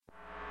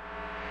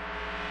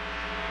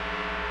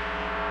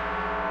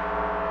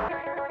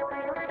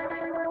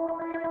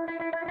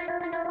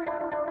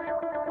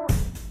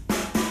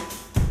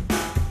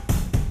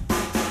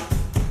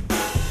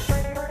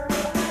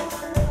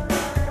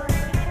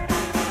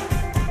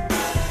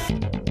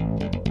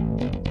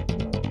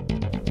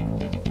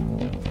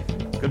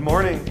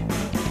Morning.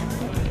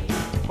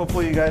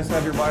 Hopefully you guys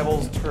have your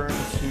Bibles turned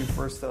to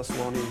 1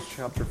 Thessalonians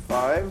chapter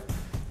 5.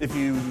 If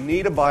you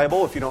need a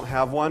Bible, if you don't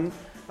have one,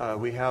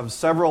 we have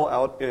several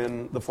out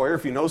in the foyer.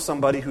 If you know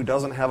somebody who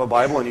doesn't have a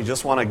Bible and you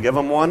just want to give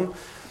them one,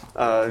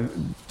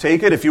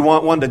 take it. If you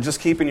want one to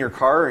just keep in your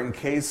car in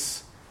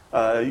case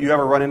you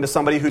ever run into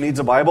somebody who needs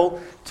a Bible,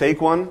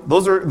 take one.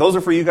 Those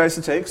are for you guys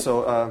to take,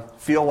 so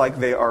feel like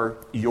they are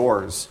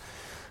yours.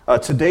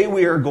 Today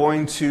we are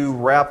going to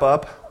wrap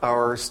up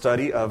our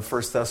study of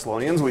 1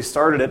 Thessalonians. We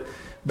started it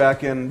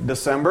back in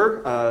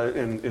December,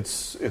 and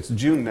it's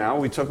June now.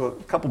 We took a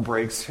couple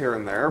breaks here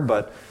and there,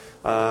 but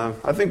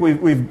I think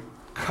we've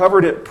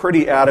covered it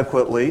pretty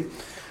adequately.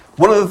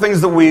 One of the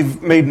things that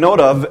we've made note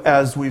of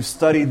as we've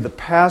studied the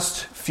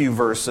past few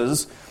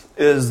verses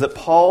is that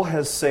Paul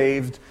has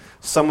saved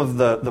some of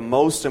the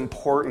most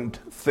important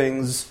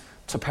things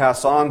to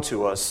pass on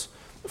to us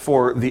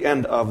for the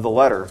end of the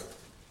letter.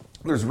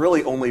 There's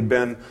really only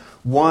been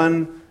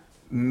one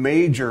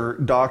major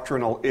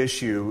doctrinal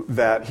issue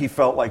that he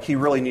felt like he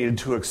really needed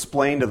to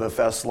explain to the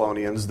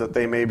Thessalonians that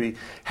they maybe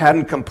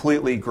hadn't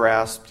completely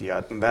grasped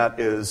yet, and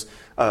that is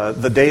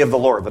the day of the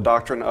Lord, the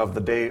doctrine of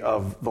the day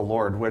of the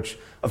Lord, which,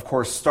 of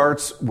course,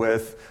 starts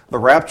with the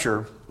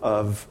rapture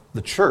of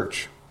the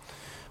church.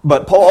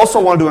 But Paul also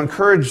wanted to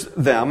encourage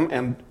them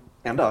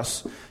and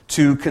us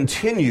to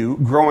continue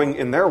growing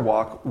in their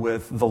walk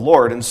with the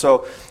Lord. And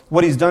so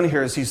what he's done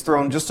here is he's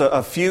thrown just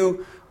a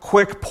few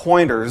quick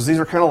pointers. These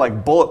are kind of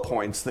like bullet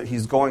points that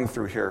he's going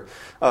through here.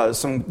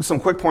 Some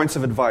quick points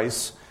of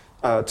advice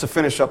to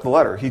finish up the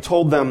letter. He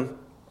told them,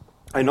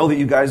 I know that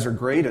you guys are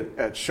great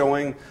at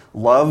showing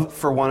love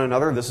for one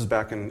another. This is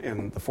back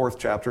in the 4th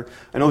chapter.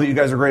 I know that you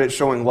guys are great at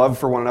showing love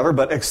for one another,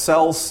 but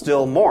excel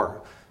still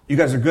more. You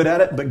guys are good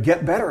at it, but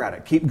get better at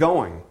it. Keep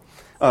going.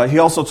 He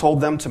also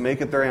told them to make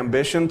it their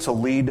ambition to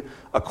lead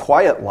a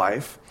quiet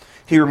life.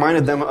 He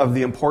reminded them of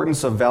the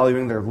importance of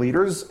valuing their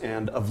leaders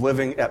and of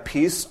living at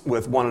peace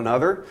with one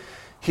another.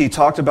 He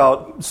talked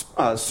about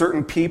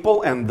certain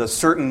people and the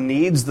certain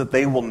needs that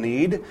they will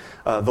need,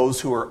 those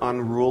who are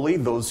unruly,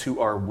 those who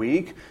are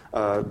weak,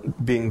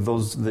 being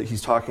those that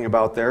he's talking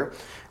about there.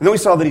 And then we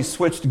saw that he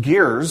switched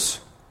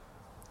gears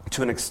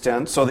to an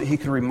extent so that he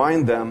could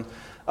remind them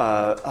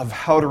of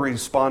how to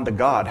respond to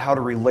God, how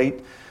to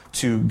relate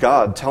to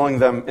God, telling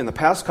them in the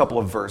past couple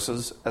of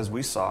verses, as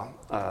we saw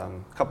a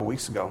couple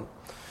weeks ago,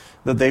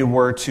 that they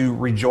were to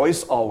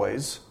rejoice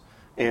always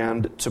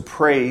and to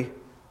pray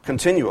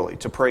continually,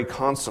 to pray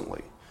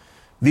constantly.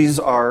 These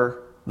are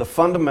the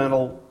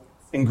fundamental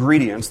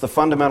ingredients, the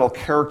fundamental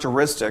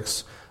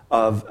characteristics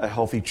of a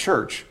healthy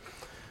church.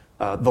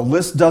 The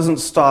list doesn't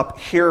stop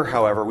here,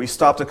 however. We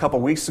stopped a couple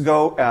weeks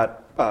ago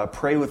at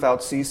pray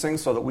without ceasing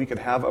so that we could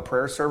have a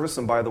prayer service.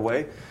 And by the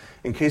way,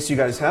 in case you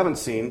guys haven't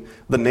seen,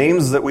 the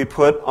names that we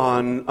put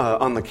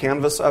on the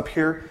canvas up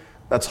here,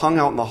 that's hung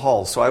out in the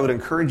hall. So I would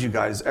encourage you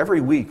guys,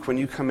 every week when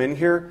you come in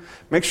here,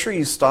 make sure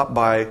you stop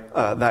by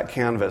that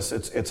canvas.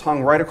 It's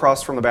hung right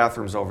across from the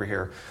bathrooms over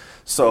here.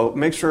 So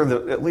make sure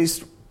that at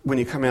least when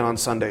you come in on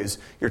Sundays,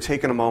 you're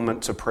taking a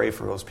moment to pray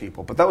for those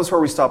people. But that was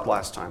where we stopped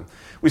last time.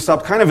 We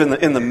stopped kind of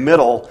in the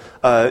middle.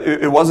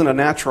 It wasn't a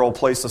natural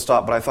place to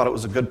stop, but I thought it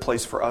was a good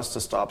place for us to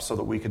stop so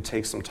that we could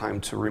take some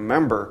time to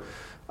remember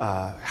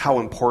how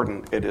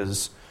important it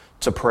is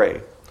to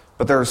pray.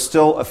 But there are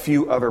still a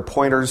few other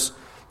pointers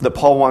that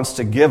Paul wants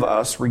to give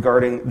us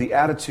regarding the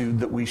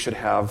attitude that we should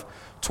have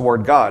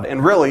toward God.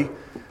 And really,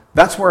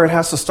 that's where it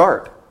has to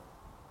start.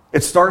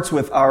 It starts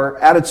with our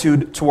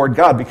attitude toward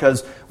God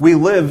because we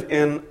live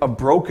in a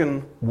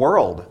broken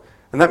world.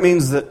 And that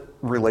means that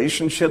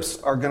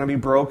relationships are going to be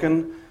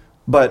broken.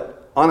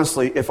 But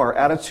honestly, if our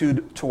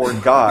attitude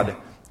toward God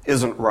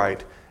isn't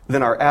right,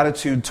 then our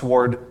attitude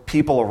toward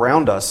people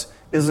around us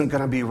isn't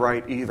going to be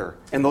right either.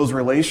 And those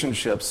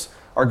relationships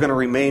are going to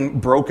remain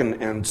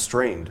broken and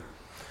strained.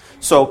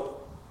 So,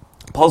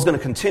 Paul's going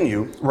to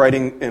continue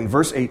writing in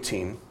verse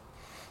 18,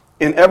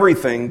 "In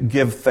everything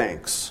give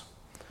thanks,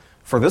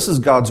 for this is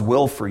God's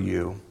will for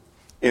you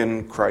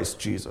in Christ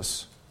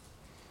Jesus."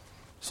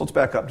 So let's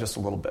back up just a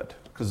little bit,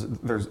 because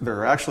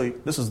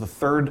this is the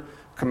third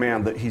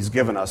command that he's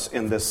given us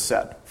in this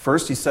set.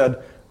 First, he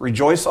said,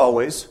 rejoice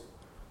always,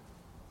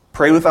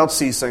 pray without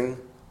ceasing,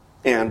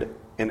 and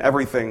in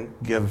everything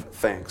give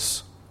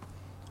thanks.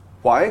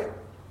 Why?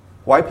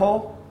 Why,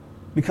 Paul?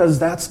 Because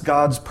that's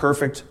God's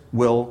perfect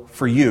will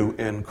for you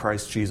in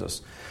Christ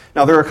Jesus.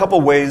 Now, there are a couple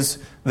ways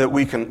that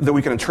we can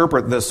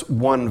interpret this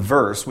one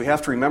verse. We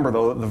have to remember,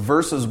 though, the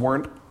verses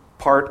weren't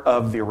part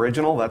of the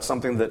original. That's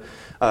something that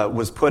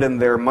was put in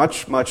there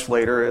much, much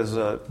later as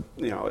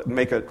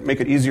make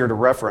it easier to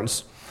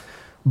reference.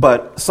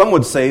 But some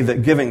would say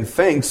that giving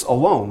thanks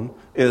alone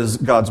is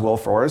God's will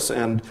for us,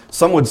 and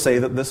some would say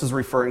that this is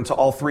referring to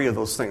all three of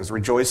those things: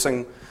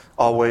 rejoicing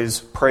always,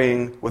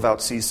 praying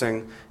without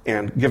ceasing,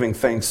 and giving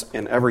thanks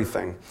in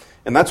everything.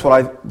 And that's what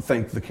I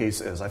think the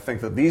case is. I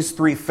think that these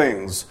three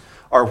things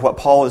are what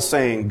Paul is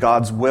saying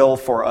God's will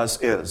for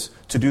us is,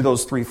 to do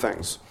those three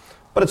things.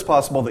 But it's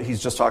possible that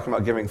he's just talking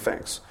about giving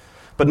thanks.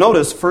 But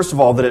notice, first of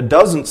all, that it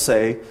doesn't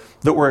say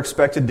that we're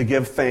expected to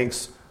give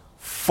thanks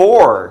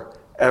for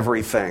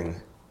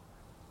everything.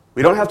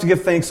 We don't have to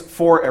give thanks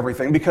for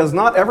everything, because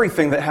not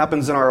everything that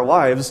happens in our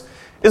lives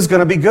is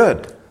going to be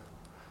good.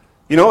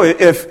 You know,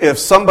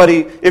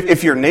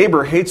 if your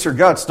neighbor hates your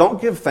guts,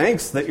 don't give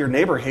thanks that your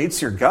neighbor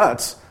hates your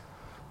guts,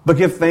 but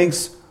give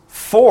thanks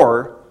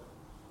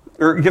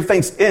give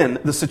thanks in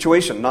the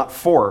situation, not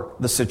for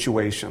the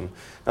situation.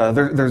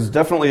 There's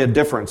definitely a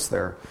difference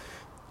there.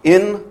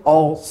 In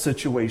all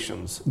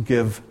situations,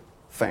 give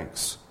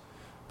thanks.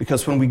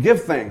 Because when we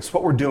give thanks,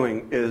 what we're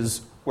doing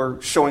is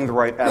we're showing the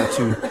right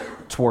attitude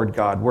toward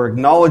God. We're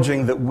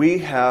acknowledging that we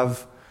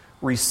have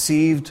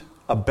received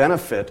a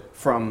benefit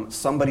from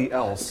somebody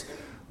else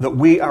that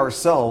we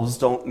ourselves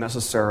don't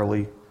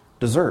necessarily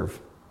deserve.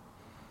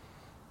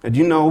 And do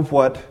you know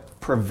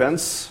what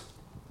prevents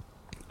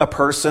a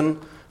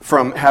person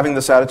from having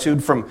this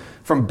attitude,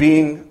 from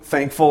being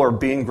thankful or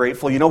being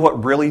grateful? You know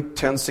what really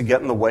tends to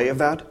get in the way of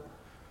that?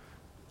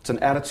 It's an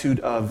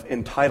attitude of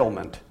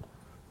entitlement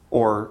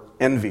or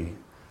envy.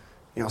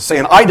 You know,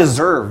 saying, I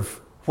deserve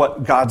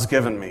what God's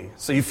given me.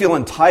 So you feel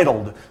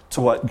entitled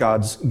to what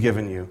God's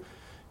given you.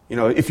 You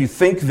know, if you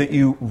think that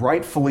you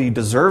rightfully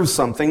deserve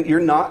something, you're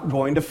not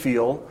going to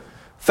feel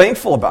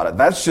thankful about it.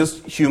 That's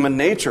just human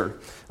nature.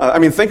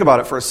 Think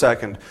about it for a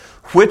second.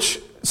 Which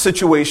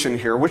situation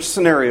here, which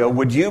scenario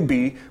would you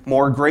be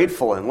more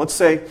grateful in? Let's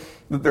say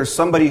that there's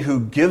somebody who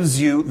gives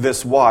you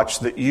this watch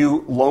that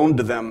you loaned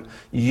to them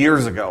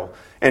years ago,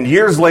 and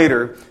years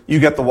later, you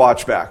get the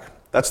watch back.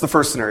 That's the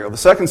first scenario. The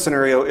second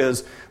scenario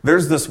is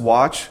there's this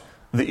watch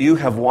that you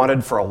have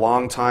wanted for a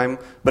long time,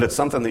 but it's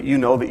something that you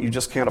know that you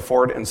just can't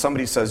afford, and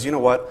somebody says, you know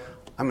what,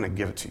 I'm going to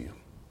give it to you,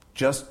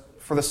 just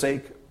for the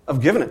sake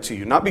of giving it to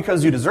you. Not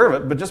because you deserve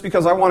it, but just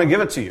because I want to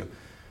give it to you.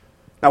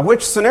 Now,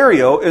 which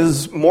scenario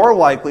is more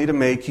likely to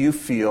make you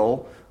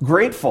feel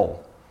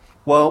grateful?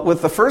 Well,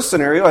 with the first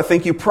scenario, I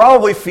think you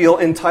probably feel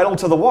entitled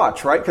to the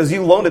watch, right? Because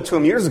you loaned it to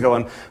him years ago,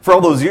 and for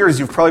all those years,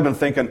 you've probably been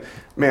thinking,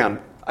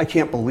 man, I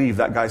can't believe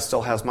that guy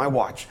still has my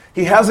watch.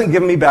 He hasn't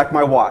given me back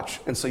my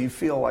watch. And so you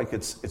feel like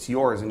it's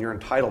yours and you're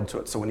entitled to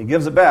it. So when he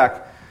gives it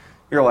back,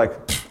 you're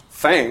like,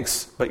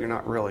 thanks, but you're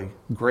not really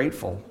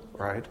grateful,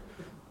 right?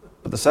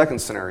 But the second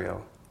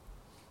scenario,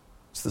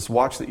 it's this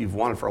watch that you've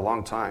wanted for a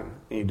long time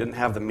and you didn't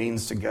have the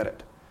means to get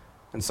it.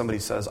 And somebody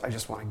says, I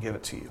just want to give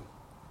it to you.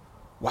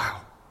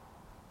 Wow.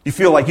 You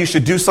feel like you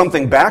should do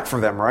something back for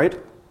them, right?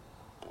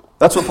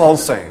 That's what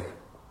Paul's saying.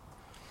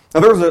 Now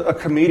there was a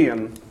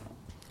comedian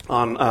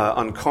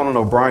on Conan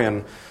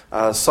O'Brien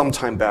some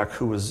time back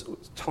who was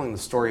telling the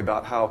story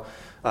about how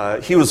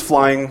he was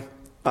flying,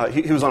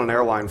 he was on an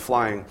airline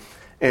flying,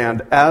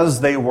 and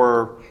as they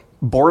were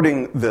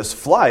boarding this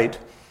flight,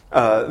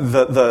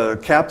 the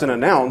captain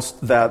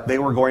announced that they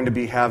were going to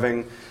be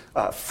having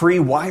free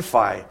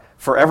Wi-Fi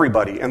for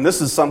everybody. And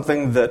this is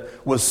something that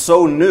was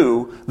so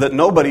new that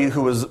nobody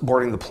who was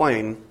boarding the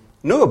plane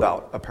knew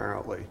about,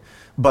 apparently.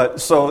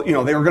 But so, they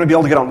were going to be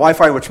able to get on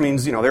Wi-Fi, which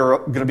means, they were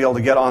going to be able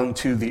to get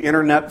onto the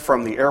internet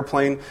from the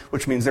airplane,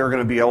 which means they were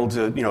going to be able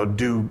to,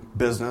 do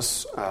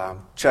business,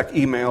 check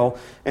email,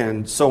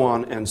 and so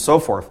on and so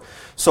forth.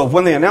 So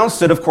when they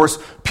announced it, of course,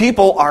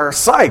 people are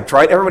psyched,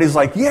 right? Everybody's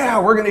like, yeah,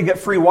 we're going to get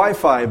free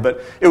Wi-Fi, but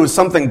it was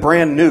something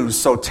brand new.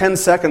 So 10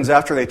 seconds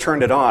after they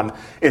turned it on,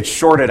 it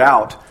shorted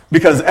out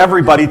because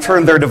everybody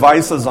turned their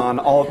devices on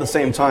all at the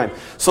same time.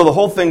 So the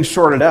whole thing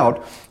shorted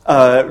out.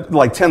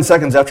 Like 10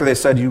 seconds after they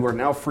said you are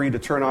now free to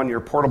turn on your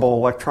portable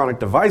electronic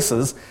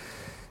devices.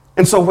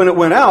 And so when it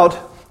went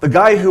out, the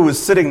guy who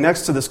was sitting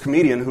next to this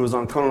comedian who was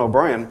on Conan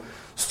O'Brien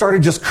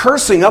started just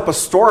cursing up a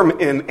storm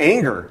in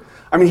anger.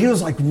 I mean, he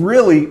was like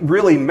really,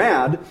 really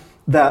mad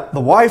that the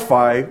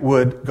Wi-Fi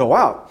would go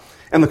out.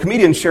 And the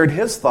comedian shared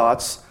his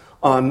thoughts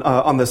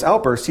on this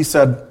outburst. He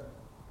said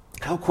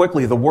how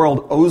quickly the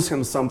world owes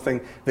him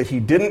something that he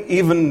didn't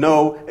even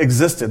know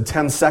existed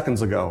 10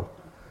 seconds ago.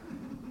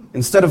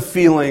 Instead of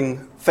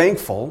feeling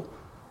thankful,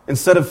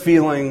 instead of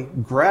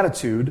feeling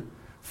gratitude,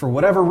 for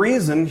whatever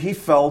reason, he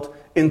felt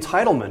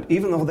entitlement,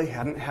 even though they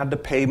didn't have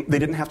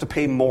to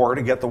pay more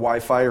to get the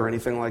Wi-Fi or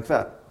anything like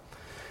that.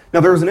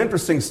 Now, there was an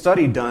interesting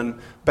study done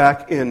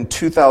back in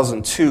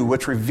 2002,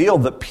 which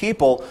revealed that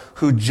people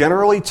who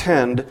generally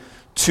tend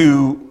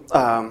to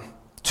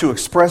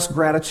express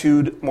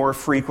gratitude more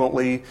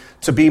frequently,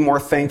 to be more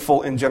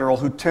thankful in general,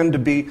 who tend to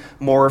be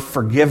more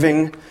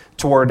forgiving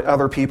toward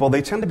other people,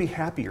 they tend to be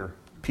happier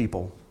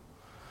people.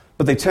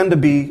 But they tend to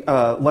be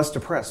less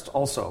depressed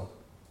also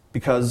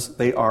because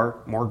they are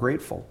more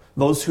grateful.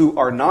 Those who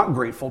are not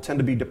grateful tend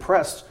to be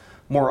depressed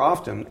more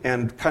often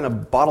and kind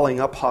of bottling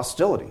up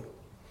hostility.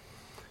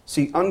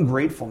 See,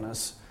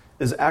 ungratefulness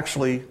is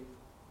actually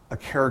a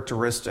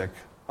characteristic,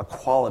 a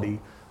quality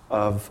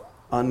of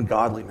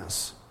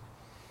ungodliness.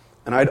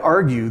 And I'd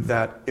argue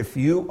that if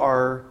you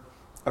are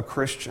a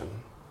Christian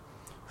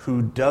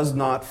who does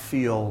not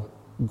feel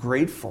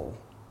grateful,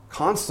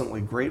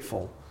 constantly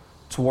grateful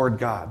toward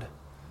God,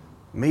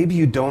 maybe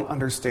you don't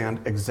understand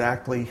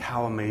exactly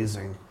how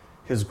amazing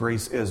His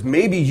grace is.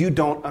 Maybe you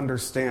don't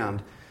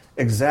understand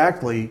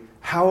exactly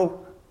how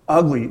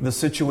ugly the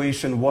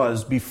situation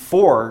was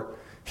before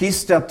he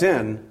stepped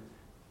in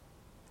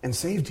and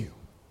saved you.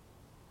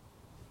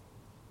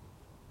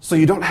 So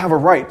you don't have a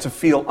right to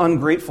feel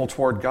ungrateful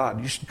toward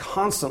God. You should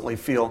constantly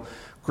feel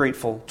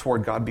grateful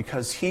toward God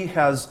because he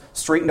has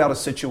straightened out a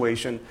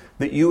situation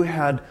that you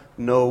had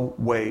no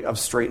way of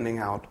straightening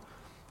out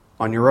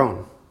on your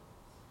own.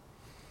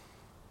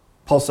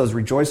 Paul says,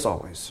 rejoice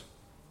always,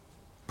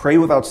 pray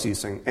without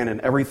ceasing, and in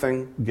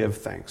everything give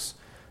thanks.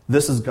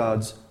 This is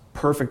God's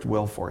perfect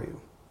will for you.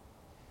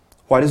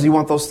 Why does he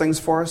want those things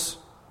for us?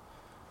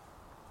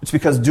 It's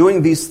because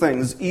doing these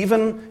things,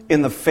 even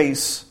in the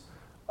face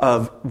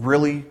of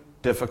really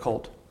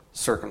difficult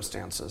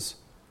circumstances,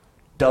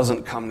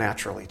 doesn't come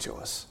naturally to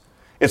us.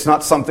 It's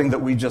not something that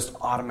we just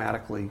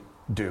automatically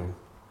do.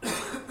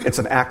 It's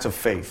an act of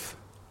faith.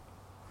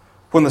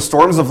 When the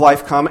storms of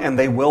life come, and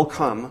they will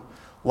come,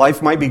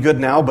 life might be good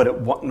now, but it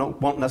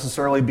won't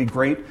necessarily be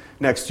great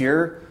next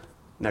year,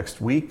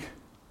 next week,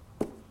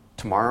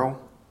 tomorrow.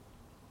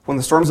 When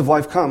the storms of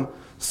life come,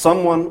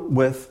 someone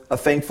with a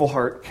thankful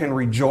heart can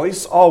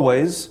rejoice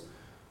always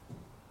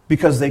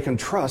because they can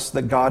trust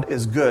that God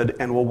is good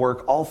and will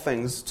work all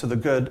things to the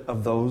good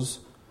of those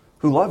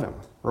who love him.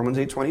 Romans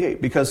 8:28.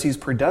 Because he's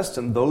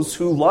predestined those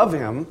who love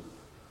him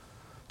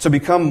to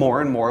become more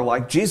and more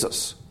like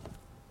Jesus.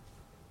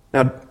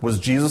 Now, was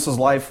Jesus'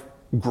 life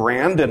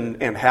grand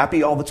and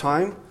happy all the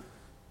time?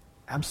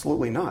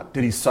 Absolutely not.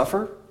 Did he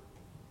suffer?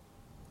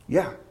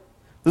 Yeah.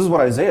 This is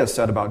what Isaiah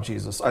said about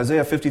Jesus.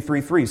 Isaiah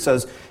 53:3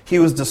 says, he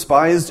was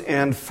despised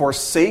and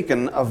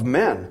forsaken of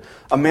men,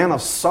 a man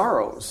of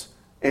sorrows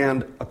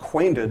and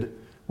acquainted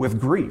with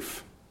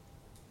grief.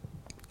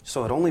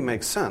 So it only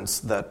makes sense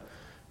that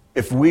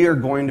if we are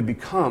going to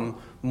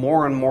become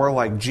more and more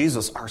like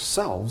Jesus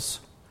ourselves,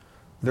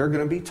 there are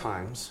going to be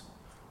times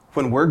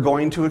when we're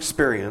going to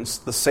experience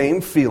the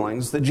same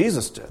feelings that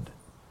Jesus did.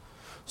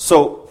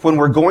 So when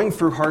we're going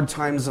through hard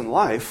times in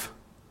life,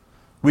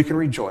 we can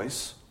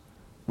rejoice,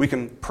 we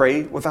can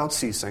pray without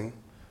ceasing,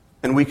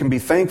 and we can be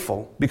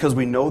thankful because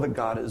we know that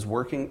God is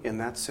working in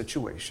that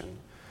situation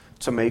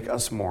to make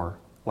us more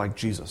like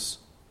Jesus.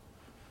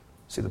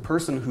 See, the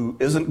person who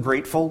isn't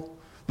grateful,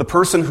 the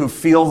person who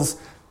feels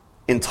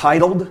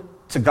entitled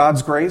to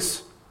God's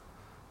grace,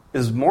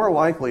 is more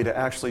likely to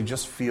actually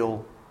just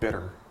feel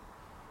bitter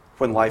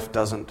when life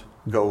doesn't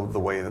go the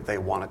way that they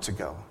want it to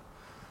go.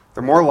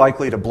 They're more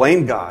likely to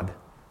blame God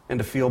and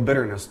to feel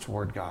bitterness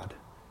toward God.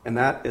 And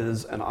that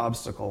is an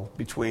obstacle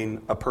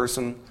between a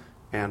person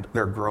and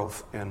their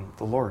growth in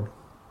the Lord.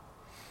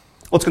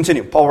 Let's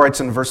continue. Paul writes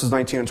in verses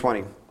 19 and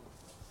 20.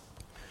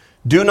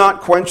 Do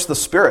not quench the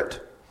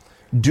spirit.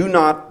 Do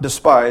not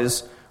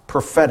despise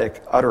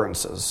prophetic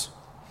utterances.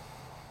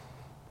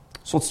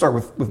 So let's start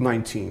with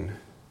 19.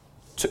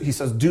 He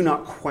says, do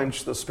not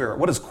quench the spirit.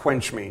 What does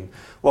quench mean?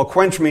 Well,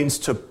 quench means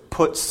to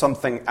put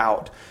something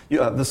out.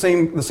 The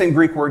same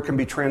Greek word can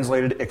be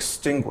translated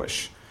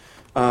extinguish.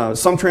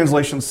 Some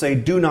translations say,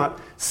 do not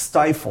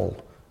stifle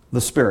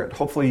the spirit.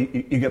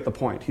 Hopefully you get the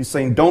point. He's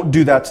saying, don't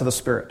do that to the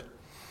spirit.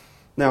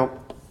 Now,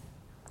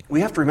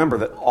 we have to remember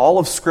that all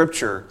of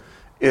Scripture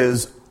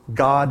is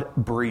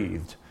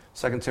God-breathed.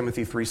 2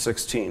 Timothy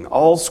 3:16.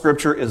 All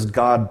Scripture is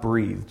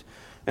God-breathed.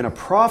 And a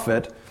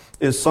prophet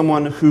is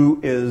someone who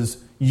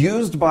is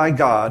used by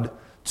God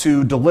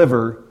to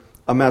deliver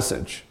a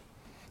message.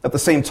 At the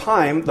same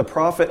time, the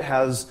prophet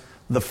has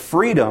the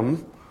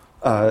freedom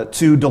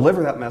to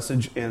deliver that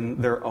message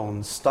in their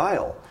own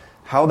style.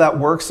 How that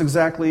works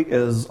exactly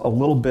is a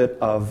little bit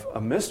of a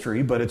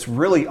mystery, but it's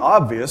really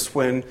obvious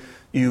when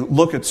you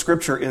look at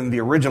Scripture in the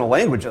original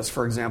languages,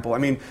 for example. I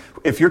mean,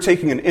 if you're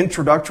taking an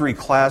introductory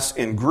class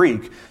in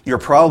Greek, you're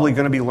probably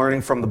going to be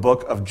learning from the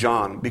book of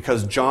John,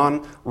 because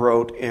John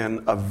wrote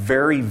in a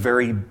very,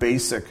 very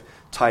basic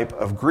type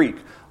of Greek.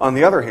 On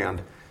the other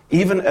hand,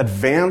 even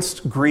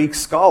advanced Greek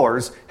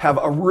scholars have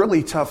a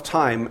really tough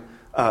time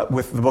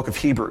with the book of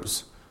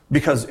Hebrews,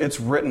 because it's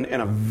written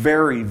in a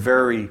very,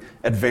 very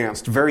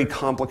advanced, very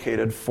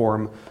complicated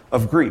form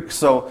of Greek.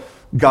 So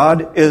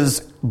God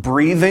is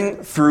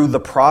breathing through the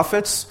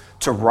prophets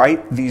to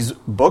write these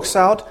books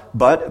out,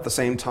 but at the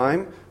same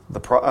time, the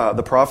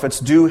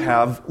prophets do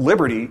have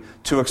liberty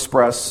to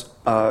express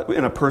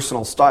in a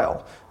personal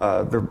style.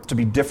 They're to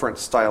be different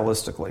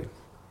stylistically.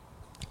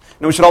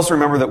 Now, we should also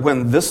remember that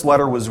when this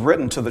letter was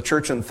written to the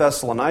church in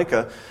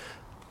Thessalonica,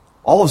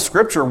 all of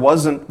Scripture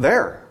wasn't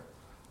there.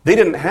 They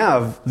didn't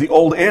have the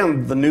Old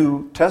and the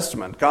New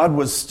Testament. God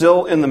was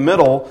still in the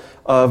middle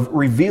of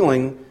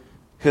revealing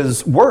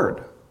His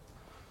Word.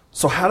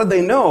 So how did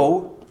they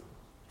know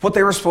what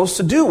they were supposed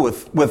to do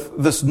with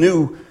this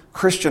new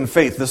Christian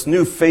faith, this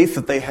new faith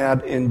that they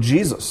had in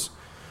Jesus?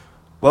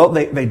 Well,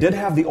 they did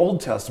have the Old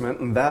Testament,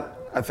 and that,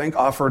 I think,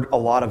 offered a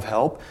lot of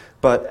help.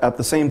 But at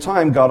the same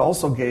time, God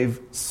also gave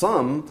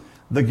some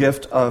the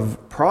gift of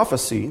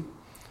prophecy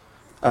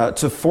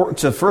to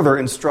further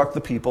instruct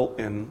the people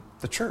in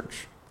the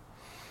church.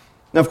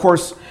 Now, of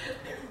course,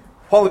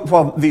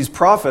 while these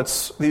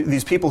prophets,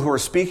 these people who are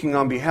speaking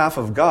on behalf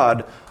of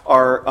God,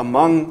 are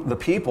among the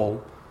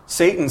people,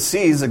 Satan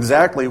sees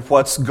exactly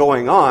what's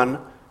going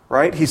on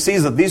right? He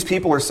sees that these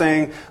people are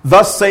saying,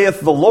 "Thus saith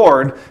the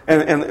Lord,"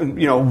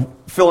 and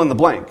fill in the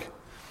blank.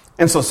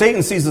 And so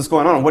Satan sees this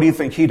going on, and what do you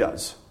think he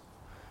does?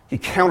 He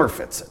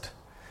counterfeits it.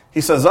 He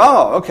says,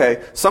 "Oh,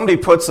 okay, somebody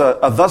puts a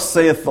 'Thus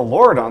saith the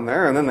Lord' on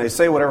there, and then they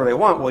say whatever they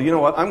want. Well, you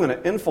know what? I'm going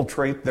to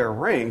infiltrate their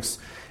ranks,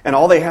 and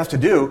all they have to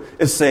do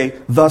is say,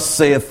 'Thus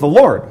saith the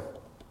Lord.'"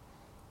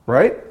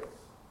 Right?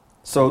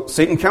 So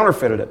Satan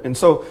counterfeited it. And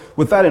so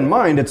with that in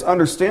mind, it's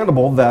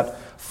understandable that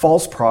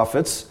false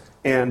prophets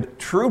and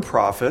true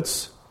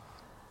prophets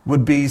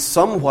would be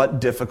somewhat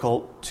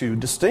difficult to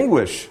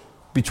distinguish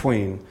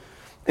between.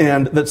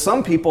 And that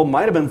some people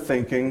might have been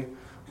thinking,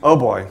 "Oh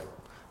boy,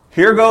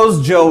 here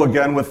goes Joe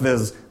again with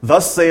this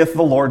 'Thus saith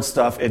the Lord'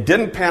 stuff. It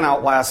didn't pan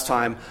out last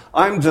time.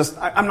 I'm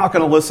not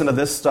going to listen to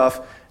this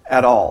stuff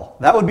at all."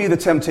 That would be the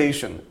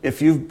temptation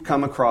if you've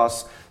come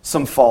across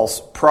some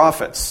false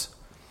prophets.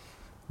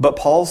 But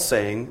Paul's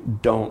saying,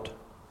 don't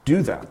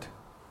do that.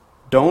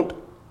 Don't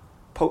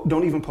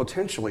even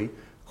potentially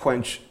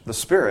quench the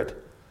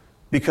Spirit,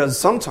 because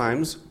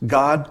sometimes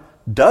God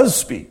does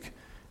speak.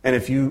 And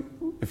if you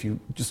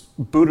just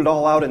boot it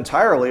all out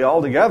entirely,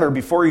 all together,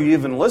 before you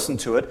even listen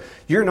to it,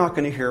 you're not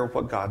going to hear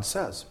what God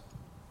says.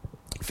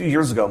 A few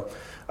years ago,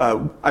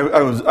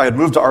 I had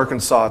moved to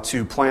Arkansas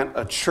to plant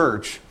a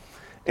church,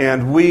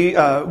 and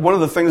one of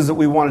the things that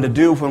we wanted to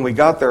do when we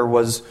got there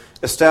was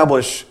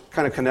establish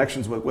kind of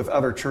connections with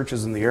other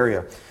churches in the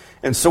area.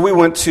 And so we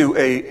went to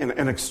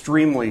an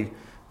extremely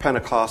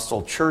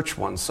Pentecostal church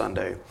one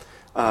Sunday,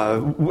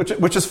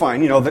 which is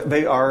fine.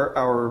 They are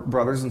our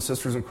brothers and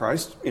sisters in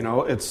Christ.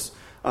 It's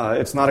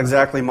not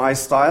exactly my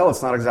style.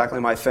 It's not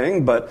exactly my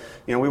thing, but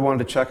we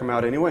wanted to check them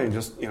out anyway and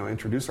just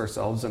introduce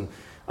ourselves. And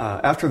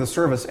after the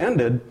service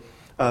ended,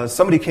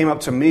 somebody came up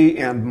to me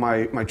and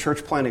my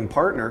church planting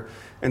partner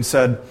and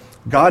said,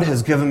 "God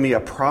has given me a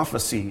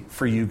prophecy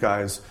for you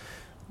guys.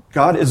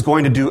 God is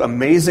going to do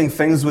amazing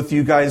things with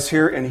you guys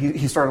here." And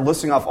he started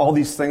listing off all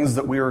these things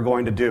that we were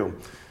going to do.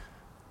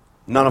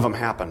 None of them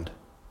happened.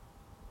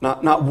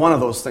 Not one of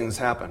those things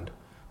happened.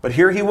 But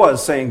here he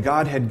was saying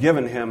God had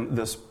given him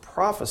this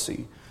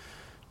prophecy.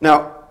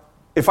 Now,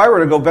 if I were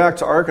to go back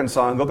to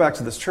Arkansas and go back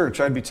to this church,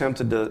 I'd be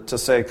tempted to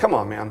say, "Come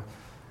on, man.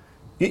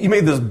 You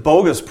made this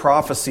bogus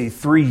prophecy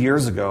 3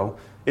 years ago.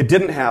 It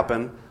didn't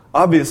happen.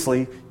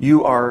 Obviously,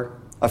 you are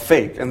a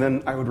fake." And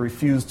then I would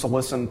refuse to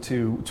listen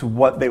to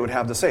what they would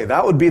have to say.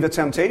 That would be the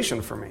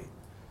temptation for me.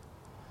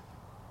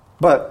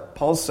 But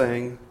Paul's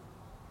saying,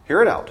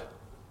 hear it out.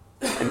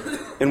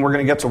 And we're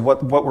going to get to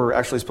what we're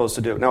actually supposed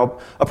to do. Now,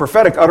 a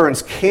prophetic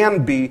utterance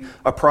can be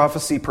a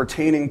prophecy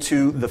pertaining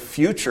to the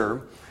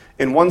future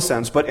in one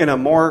sense, but in a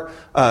more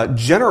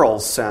general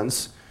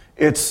sense,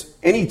 it's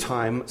any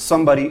time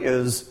somebody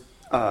is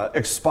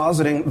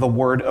expositing the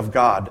Word of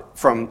God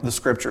from the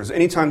Scriptures.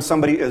 Anytime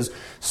somebody is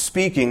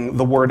speaking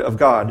the Word of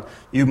God,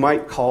 you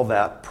might call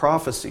that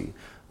prophecy.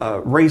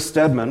 Ray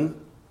Stedman,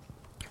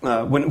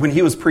 when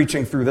he was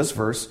preaching through this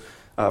verse,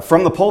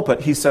 from the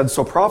pulpit, he said,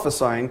 "So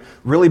prophesying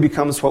really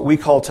becomes what we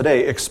call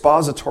today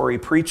expository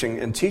preaching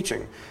and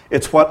teaching.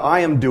 It's what I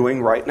am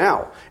doing right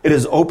now. It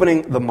is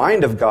opening the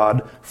mind of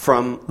God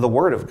from the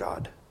Word of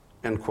God."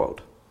 End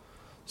quote.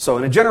 So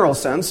in a general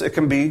sense, it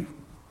can be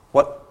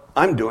what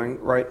I'm doing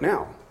right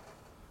now.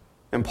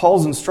 And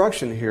Paul's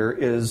instruction here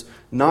is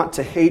not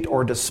to hate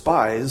or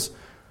despise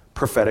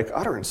prophetic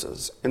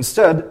utterances.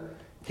 Instead,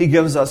 he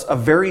gives us a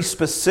very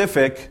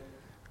specific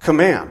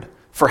command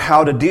for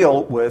how to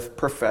deal with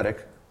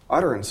prophetic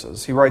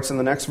utterances. He writes in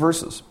the next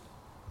verses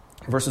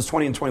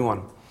 20 and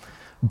 21,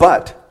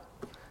 "But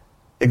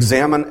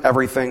examine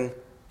everything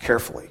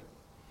carefully.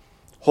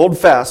 Hold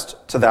fast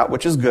to that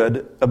which is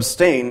good.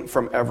 Abstain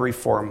from every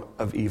form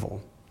of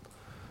evil."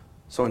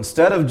 So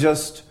instead of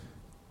just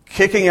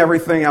kicking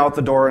everything out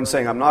the door and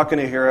saying, "I'm not going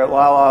to hear it,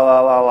 la, la,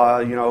 la, la,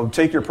 la,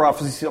 take your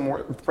prophecy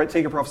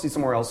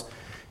somewhere else,"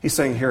 he's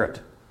saying, hear it.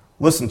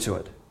 Listen to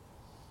it.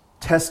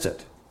 Test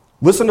it.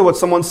 Listen to what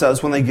someone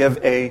says when they give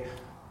a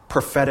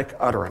prophetic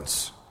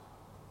utterance.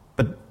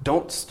 But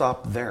don't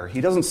stop there.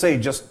 He doesn't say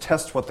just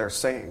test what they're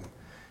saying.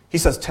 He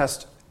says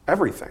test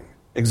everything.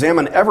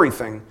 Examine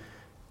everything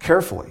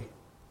carefully.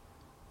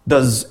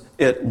 Does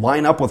it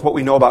line up with what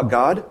we know about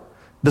God?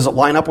 Does it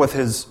line up with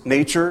His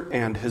nature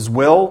and His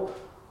will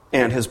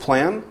and His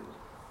plan?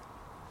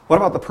 What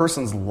about the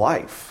person's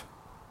life?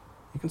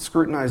 You can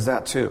scrutinize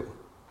that too.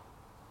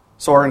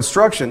 So our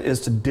instruction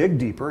is to dig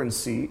deeper and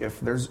see if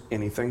there's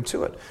anything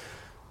to it.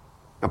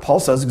 Now Paul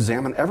says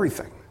examine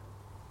everything.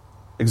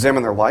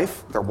 Examine their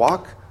life, their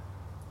walk.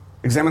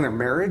 Examine their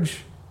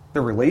marriage,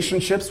 their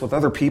relationships with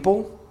other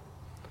people.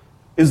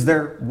 Is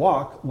their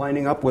walk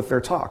lining up with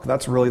their talk?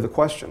 That's really the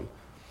question.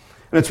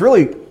 And it's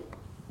really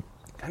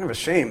kind of a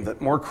shame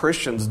that more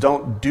Christians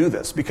don't do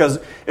this, because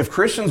if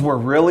Christians were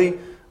really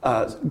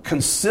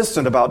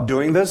consistent about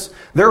doing this,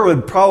 there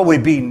would probably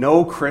be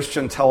no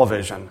Christian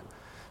television.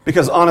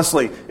 Because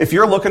honestly, if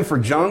you're looking for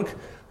junk,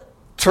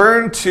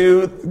 turn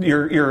to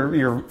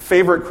your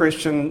favorite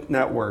Christian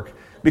network,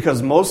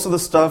 because most of the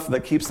stuff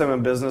that keeps them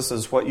in business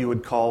is what you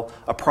would call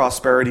a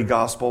prosperity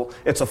gospel.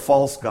 It's a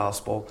false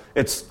gospel.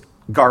 It's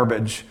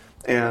garbage.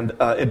 And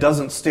it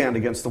doesn't stand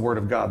against the Word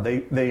of God.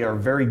 They are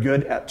very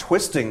good at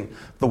twisting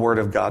the Word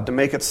of God to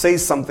make it say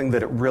something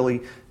that it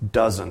really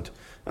doesn't.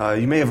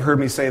 You may have heard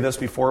me say this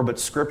before, but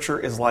Scripture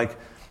is like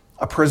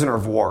a prisoner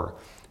of war.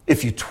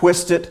 If you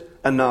twist it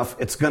enough,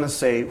 it's going to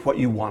say what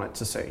you want it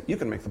to say. You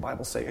can make the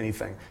Bible say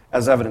anything,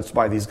 as evidenced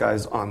by these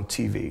guys on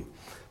TV.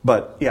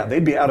 But yeah,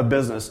 they'd be out of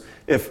business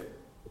if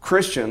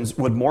Christians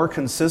would more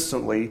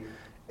consistently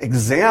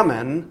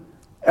examine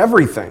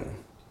everything.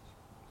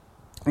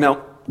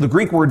 Now, the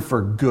Greek word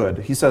for good,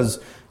 he says,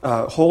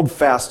 hold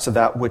fast to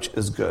that which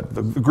is good.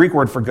 The Greek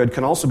word for good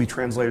can also be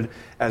translated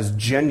as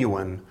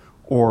genuine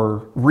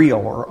or real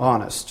or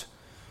honest.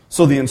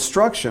 So the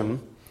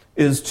instruction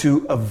is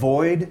to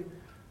avoid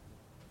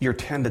your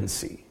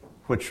tendency,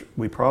 which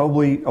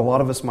a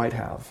lot of us might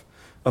have.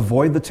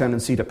 Avoid the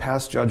tendency to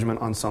pass judgment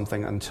on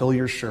something until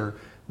you're sure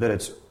that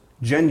it's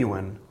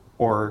genuine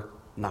or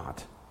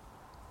not.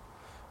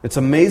 It's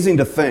amazing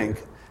to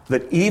think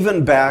that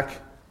even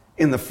back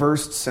in the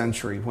first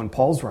century, when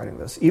Paul's writing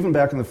this, even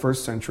back in the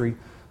first century,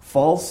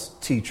 false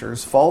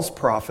teachers, false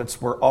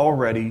prophets were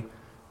already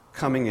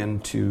coming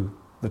into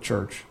the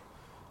church.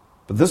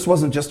 But this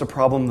wasn't just a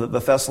problem that the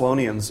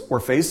Thessalonians were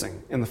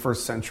facing in the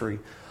first century.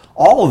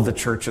 All of the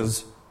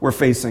churches were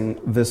facing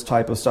this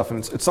type of stuff, and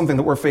it's something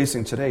that we're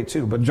facing today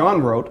too. But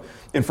John wrote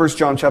in 1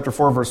 John chapter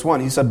 4, verse 1,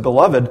 he said,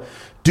 "Beloved,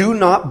 do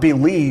not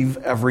believe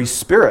every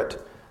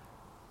spirit,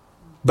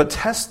 but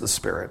test the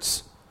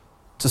spirits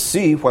to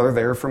see whether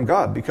they are from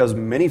God, because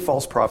many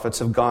false prophets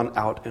have gone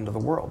out into the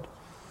world."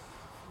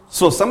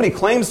 So if somebody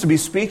claims to be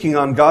speaking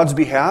on God's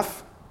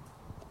behalf,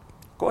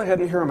 go ahead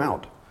and hear them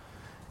out.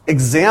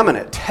 Examine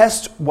it.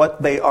 Test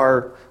what they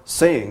are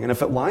saying. And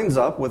if it lines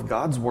up with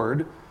God's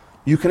word,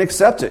 you can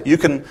accept it. You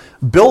can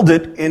build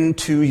it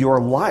into your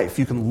life.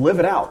 You can live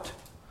it out.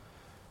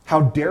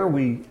 How dare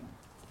we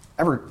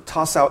ever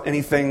toss out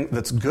anything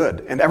that's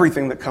good? And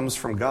everything that comes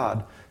from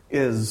God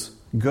is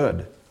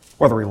good,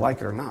 whether we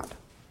like it or not.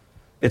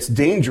 It's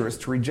dangerous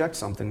to reject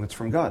something that's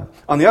from God.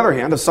 On the other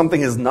hand, if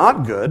something is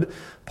not good,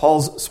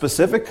 Paul's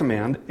specific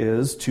command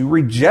is to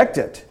reject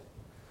it.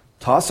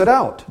 Toss it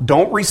out.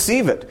 Don't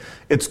receive it.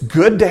 It's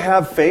good to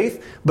have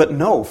faith, but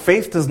no,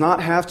 faith does not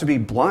have to be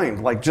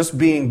blind, like just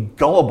being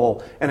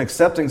gullible and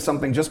accepting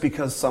something just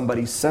because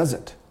somebody says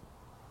it.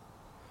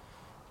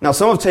 Now,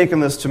 some have taken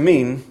this to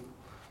mean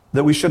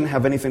that we shouldn't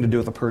have anything to do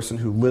with a person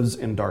who lives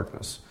in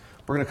darkness.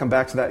 We're going to come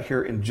back to that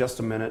here in just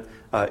a minute.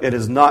 It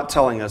is not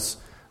telling us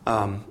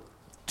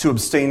to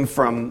abstain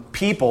from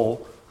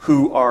people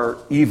who are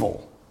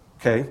evil,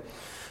 okay?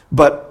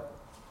 But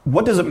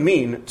what does it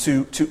mean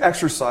to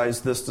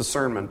exercise this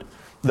discernment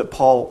that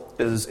Paul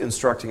is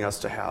instructing us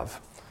to have?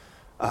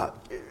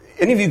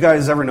 Any of you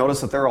guys ever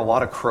notice that there are a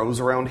lot of crows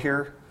around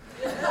here?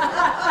 There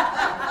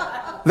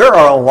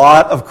are a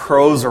lot of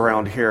crows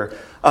around here.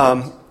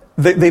 And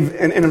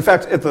in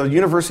fact, at the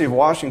University of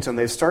Washington,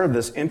 they've started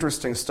this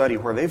interesting study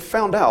where they've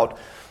found out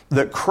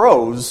that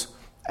crows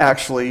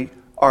actually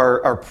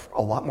are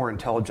a lot more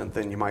intelligent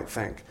than you might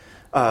think.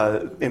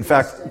 In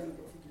fact,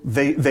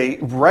 they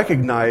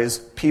recognize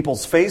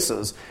people's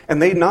faces,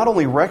 and they not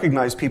only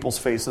recognize people's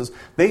faces,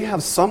 they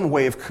have some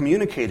way of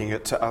communicating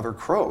it to other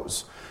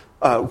crows,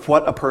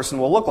 what a person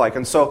will look like.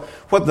 And so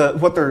what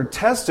they're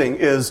testing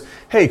is,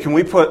 hey, can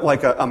we put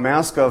like a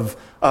mask of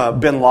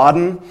bin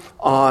Laden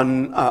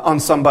on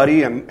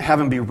somebody and have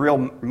him be real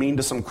mean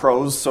to some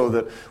crows so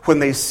that when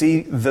they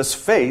see this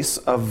face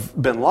of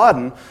bin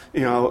Laden,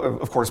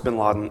 of course bin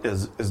Laden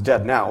is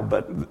dead now,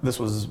 but this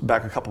was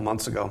back a couple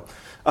months ago,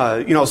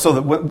 so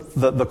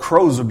that the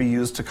crows would be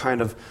used to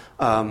kind of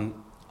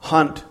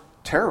hunt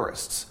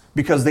terrorists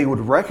because they would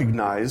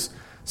recognize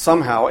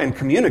somehow and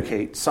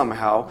communicate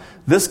somehow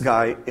this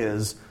guy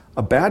is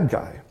a bad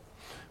guy.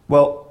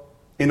 Well,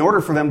 in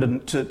order for them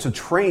to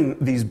train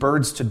these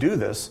birds to do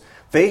this,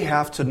 they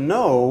have to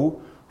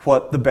know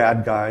what the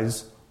bad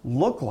guys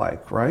look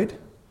like, right?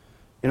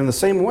 And in the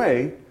same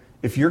way,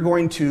 if you're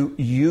going to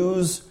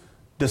use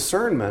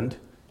discernment,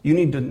 you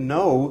need to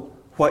know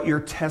what you're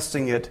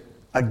testing it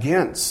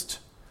against.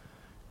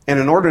 And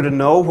in order to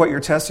know what you're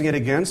testing it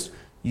against,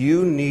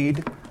 you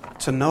need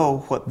to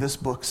know what this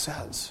book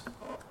says.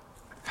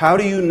 How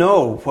do you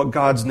know what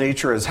God's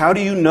nature is? How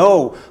do you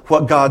know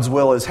what God's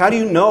will is? How do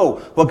you know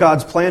what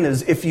God's plan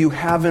is if you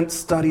haven't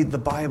studied the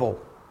Bible?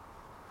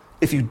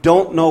 If you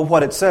don't know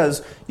what it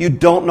says, you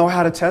don't know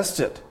how to test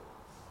it.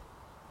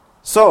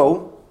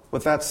 So,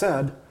 with that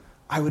said,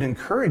 I would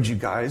encourage you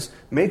guys,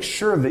 make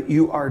sure that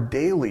you are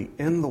daily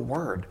in the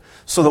Word,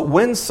 so that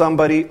when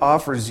somebody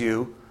offers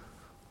you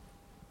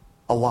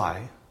a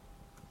lie,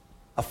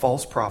 a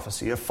false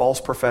prophecy, a false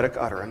prophetic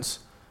utterance,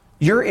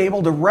 you're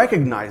able to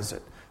recognize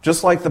it.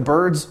 Just like the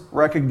birds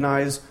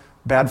recognize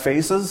bad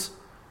faces,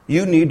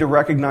 you need to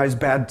recognize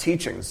bad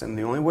teachings. And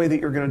the only way that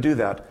you're going to do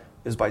that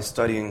is by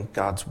studying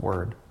God's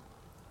Word.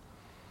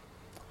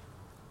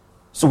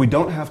 So we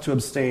don't have to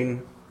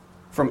abstain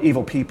from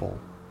evil people,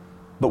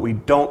 but we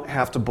don't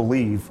have to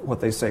believe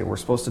what they say. We're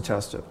supposed to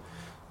test it.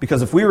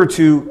 Because if we were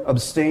to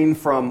abstain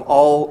from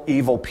all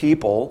evil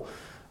people,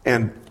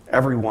 and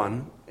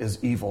everyone is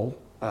evil,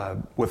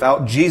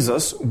 Without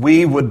Jesus,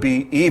 we would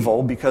be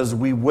evil because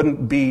we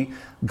wouldn't be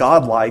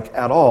godlike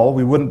at all.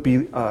 We wouldn't be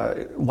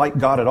like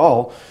God at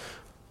all.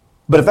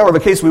 But if that were the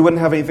case, we wouldn't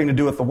have anything to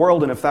do with the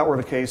world. And if that were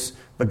the case,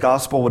 the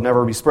gospel would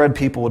never be spread.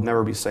 People would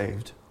never be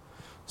saved.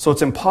 So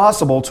it's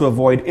impossible to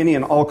avoid any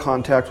and all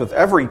contact with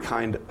every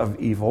kind of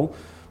evil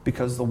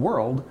because the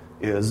world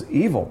is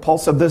evil. Paul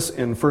said this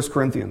in 1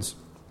 Corinthians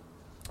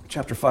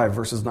chapter 5,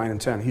 verses 9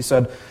 and 10. He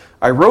said,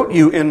 I wrote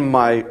you in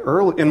my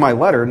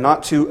letter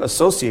not to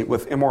associate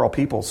with immoral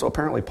people. So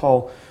apparently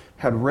Paul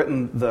had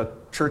written the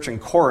church in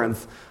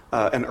Corinth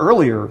an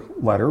earlier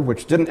letter,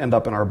 which didn't end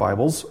up in our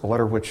Bibles, a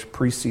letter which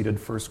preceded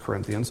 1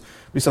 Corinthians.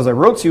 He says, I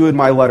wrote to you in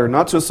my letter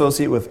not to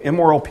associate with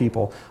immoral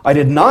people. I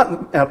did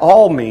not at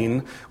all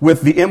mean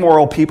with the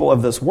immoral people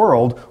of this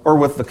world, or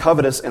with the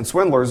covetous and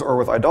swindlers, or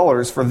with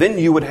idolaters, for then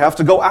you would have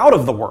to go out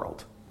of the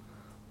world.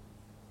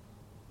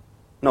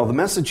 No, the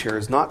message here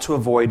is not to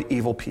avoid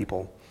evil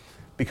people,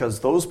 because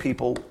those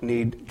people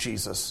need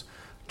Jesus.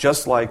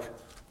 Just like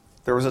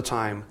there was a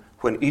time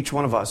when each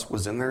one of us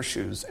was in their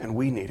shoes and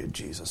we needed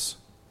Jesus.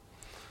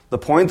 The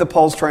point that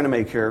Paul's trying to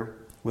make here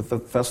with the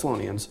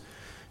Thessalonians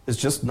is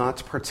just not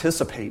to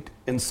participate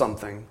in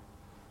something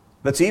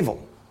that's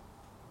evil.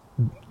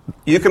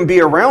 You can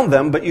be around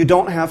them, but you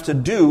don't have to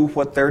do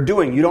what they're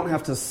doing. You don't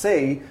have to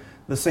say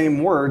the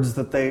same words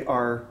that they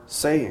are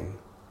saying.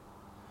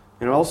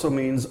 And it also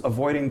means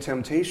avoiding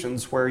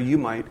temptations where you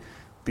might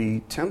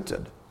be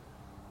tempted.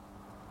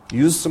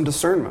 Use some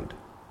discernment.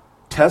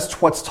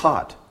 Test what's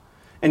taught.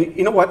 And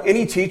you know what?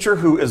 Any teacher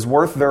who is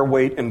worth their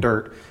weight in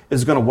dirt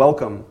is going to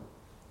welcome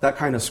that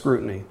kind of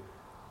scrutiny.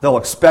 They'll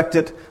expect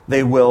it.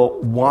 They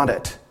will want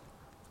it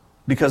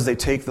because they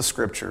take the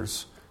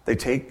Scriptures. They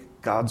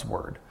take God's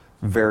Word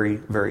very,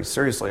 very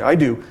seriously. I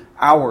do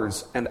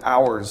hours and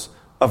hours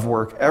of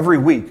work every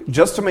week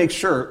just to make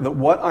sure that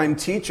what I'm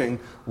teaching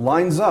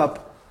lines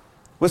up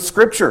with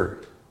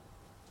Scripture.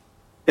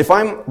 If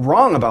I'm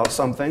wrong about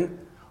something,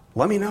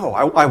 let me know.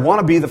 I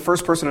want to be the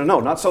first person to know,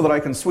 not so that I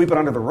can sweep it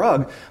under the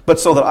rug, but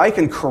so that I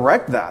can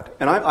correct that.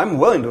 And I'm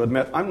willing to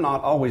admit I'm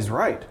not always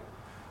right.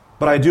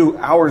 But I do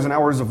hours and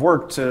hours of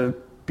work to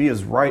be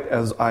as right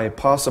as I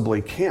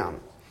possibly can.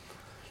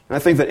 And I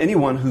think that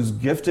anyone who's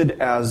gifted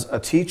as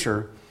a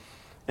teacher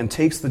and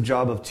takes the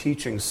job of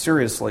teaching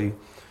seriously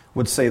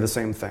would say the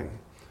same thing.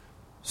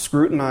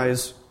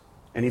 Scrutinize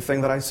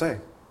anything that I say.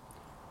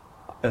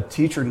 A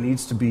teacher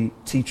needs to be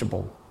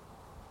teachable.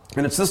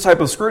 And it's this type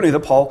of scrutiny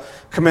that Paul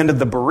commended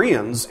the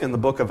Bereans in the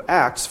book of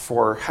Acts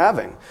for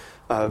having.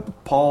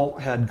 Paul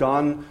had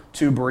gone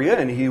to Berea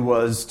and he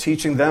was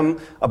teaching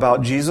them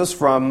about Jesus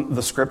from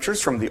the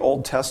Scriptures, from the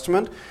Old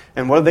Testament.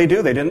 And what did they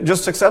do? They didn't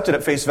just accept it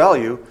at face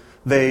value.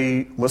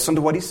 They listened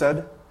to what he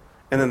said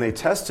and then they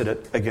tested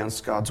it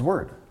against God's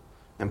Word.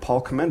 And Paul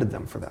commended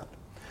them for that.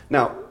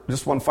 Now,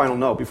 just one final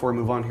note before we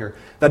move on here.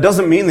 That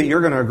doesn't mean that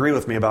you're going to agree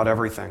with me about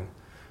everything.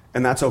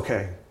 And that's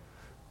okay.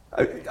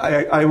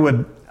 I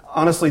would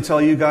honestly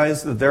tell you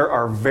guys that there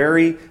are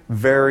very,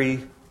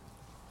 very,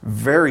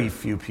 very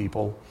few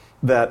people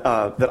that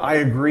I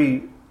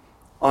agree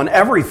on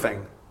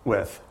everything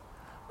with.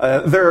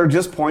 There are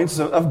just points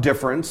of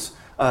difference,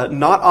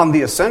 not on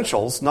the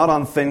essentials, not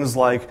on things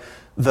like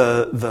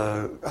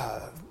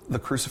the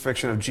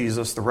crucifixion of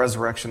Jesus, the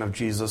resurrection of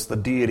Jesus, the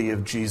deity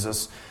of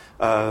Jesus,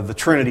 the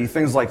Trinity,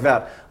 things like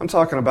that. I'm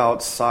talking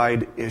about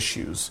side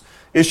issues.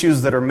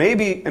 Issues that are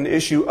maybe an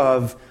issue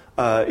of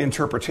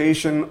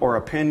interpretation or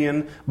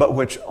opinion, but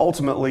which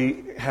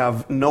ultimately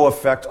have no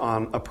effect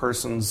on a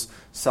person's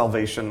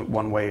salvation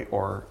one way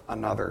or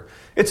another.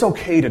 It's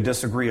okay to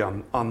disagree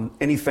on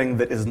anything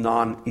that is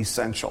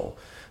non-essential.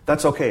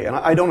 That's okay. And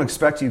I don't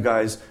expect you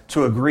guys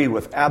to agree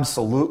with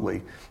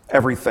absolutely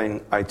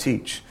everything I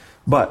teach.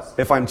 But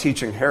if I'm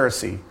teaching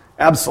heresy,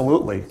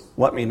 absolutely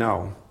let me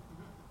know.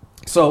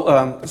 So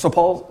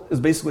Paul is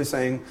basically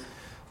saying,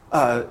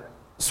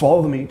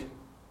 swallow the meat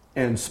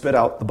and spit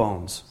out the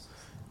bones.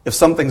 If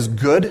something's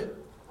good,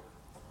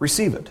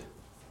 receive it.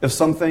 If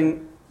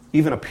something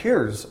even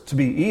appears to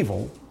be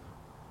evil,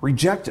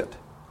 reject it.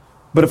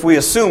 But if we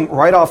assume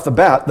right off the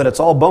bat that it's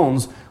all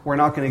bones, we're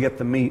not going to get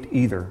the meat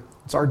either.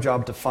 It's our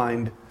job to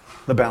find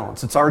the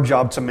balance. It's our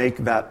job to make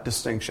that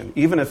distinction,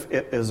 even if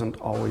it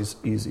isn't always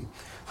easy.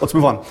 Let's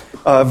move on.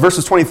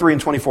 Verses 23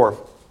 and 24.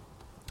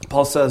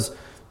 Paul says,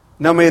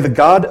 Now may the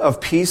God of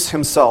peace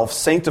himself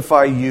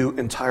sanctify you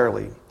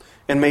entirely,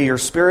 and may your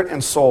spirit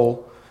and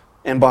soul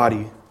and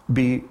body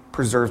be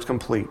preserved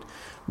complete,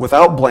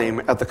 without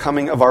blame at the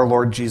coming of our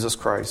Lord Jesus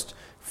Christ.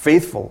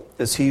 Faithful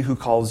is he who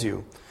calls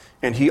you,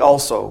 and he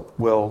also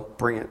will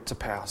bring it to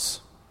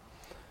pass.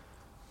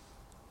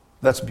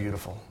 That's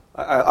beautiful.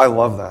 I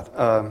love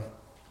that.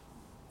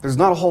 There's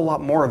not a whole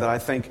lot more that I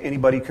think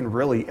anybody can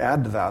really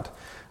add to that.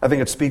 I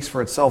think it speaks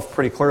for itself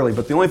pretty clearly.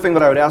 But the only thing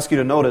that I would ask you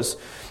to notice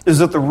is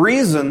that the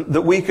reason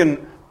that we can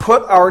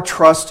put our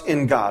trust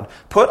in God,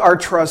 put our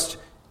trust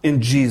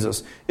in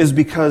Jesus, is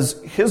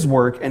because his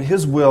work and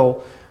his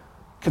will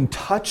can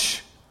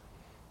touch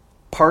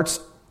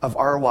parts of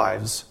our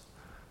lives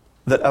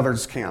that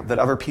others can't, that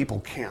other people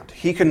can't.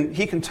 He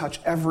can touch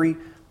every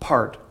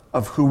part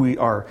of who we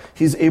are.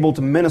 He's able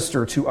to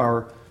minister to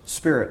our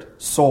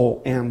spirit,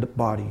 soul, and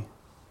body.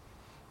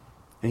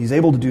 And He's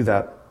able to do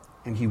that,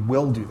 and He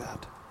will do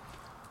that,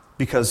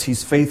 because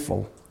He's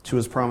faithful to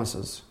His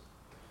promises.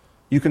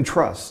 You can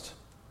trust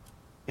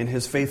in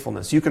His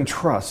faithfulness. You can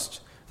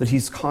trust that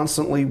He's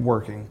constantly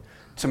working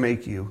to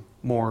make you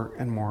more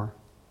and more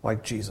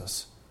like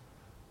Jesus,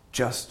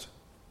 just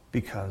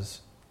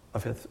because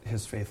of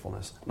His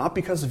faithfulness. Not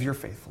because of your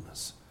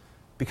faithfulness,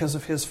 because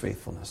of His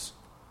faithfulness.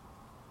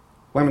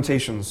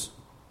 Lamentations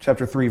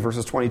chapter 3,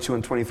 verses 22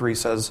 and 23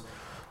 says,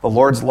 "The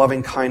Lord's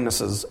loving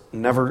kindnesses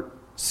never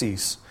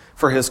cease,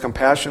 for His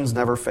compassions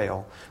never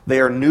fail. They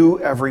are new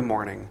every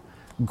morning.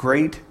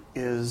 Great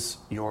is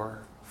your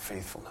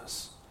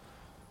faithfulness."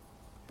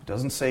 It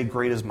doesn't say,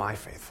 "Great is my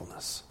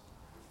faithfulness."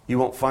 You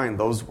won't find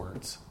those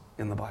words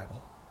in the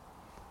Bible.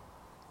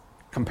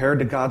 Compared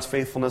to God's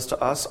faithfulness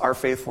to us, our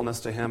faithfulness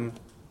to Him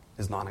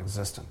is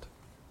non-existent.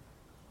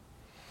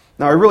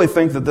 Now, I really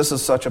think that this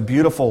is such a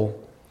beautiful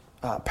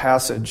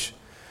passage.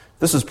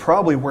 This is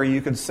probably where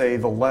you could say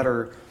the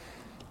letter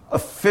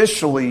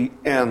officially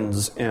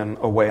ends in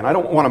a way. And I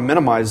don't want to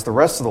minimize the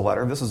rest of the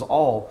letter. This is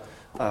all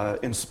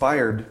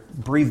inspired,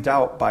 breathed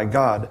out by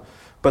God.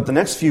 But the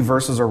next few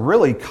verses are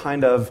really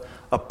kind of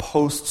a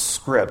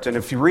postscript. And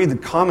if you read the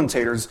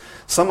commentators,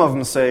 some of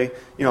them say,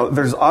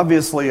 there's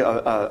obviously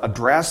a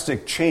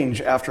drastic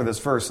change after this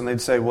verse. And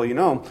they'd say,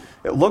 well,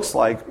 it looks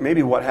like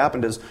maybe what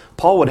happened is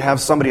Paul would have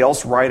somebody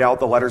else write out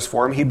the letters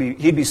for him.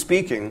 He'd be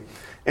speaking,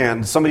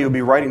 and somebody would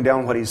be writing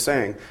down what he's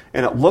saying.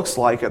 And it looks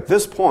like at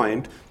this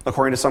point,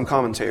 according to some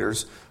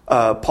commentators,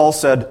 Paul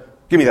said,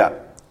 "Give me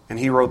that." And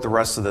he wrote the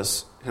rest of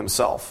this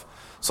himself.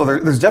 So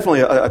there's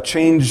definitely a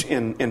change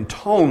in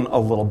tone a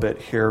little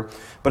bit here,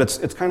 but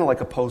it's kind of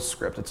like a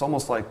postscript. It's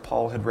almost like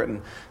Paul had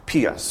written,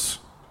 P.S.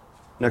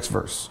 Next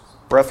verse.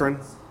 "Brethren,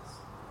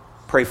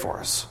 pray for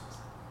us."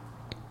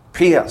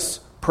 P.S.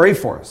 Pray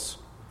for us.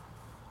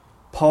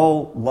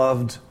 Paul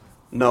loved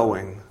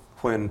knowing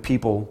when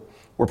people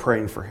were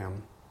praying for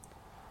him.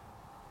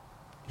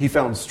 He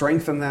found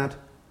strength in that.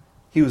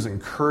 He was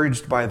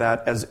encouraged by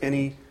that, as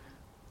any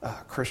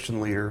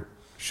Christian leader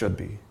should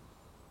be.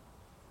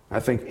 I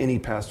think any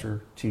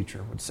pastor,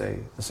 teacher would say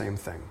the same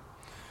thing.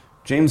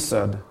 James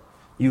said,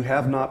 "You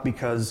have not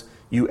because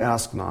you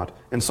ask not."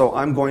 And so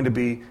I'm going to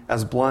be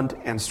as blunt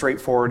and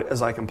straightforward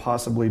as I can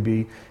possibly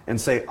be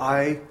and say,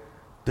 I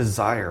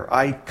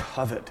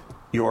covet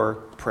your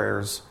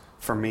prayers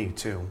for me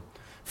too.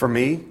 For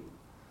me,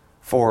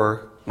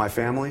 for my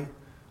family,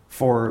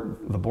 for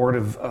the board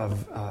of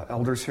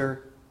elders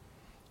here,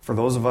 for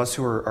those of us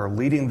who are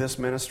leading this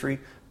ministry,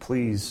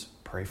 please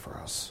pray for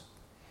us.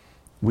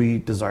 We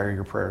desire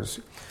your prayers.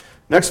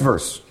 Next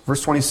verse,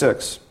 verse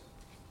 26.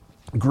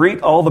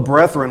 "Greet all the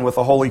brethren with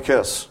a holy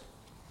kiss."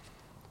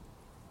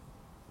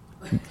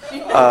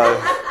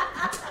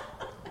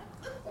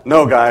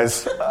 No,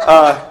 guys.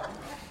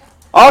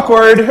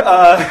 Awkward.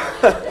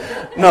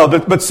 No,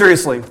 but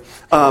seriously.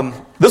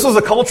 This was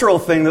a cultural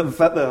thing that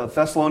the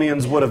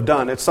Thessalonians would have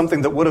done. It's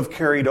something that would have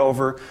carried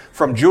over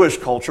from Jewish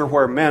culture,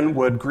 where men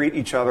would greet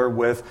each other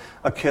with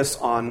a kiss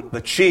on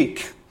the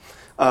cheek.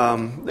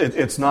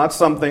 It's not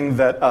something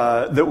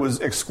that was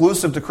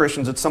exclusive to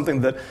Christians. It's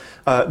something that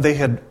they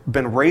had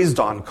been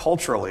raised on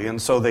culturally,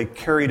 and so they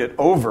carried it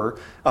over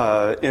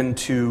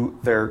into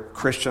their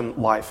Christian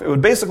life. It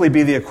would basically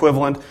be the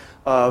equivalent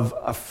of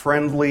a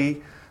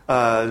friendly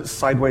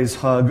sideways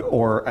hug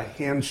or a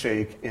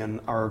handshake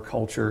in our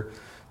culture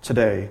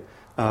today.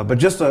 But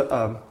just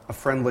a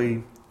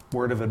friendly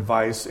word of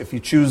advice: if you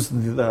choose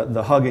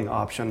the hugging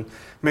option,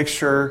 make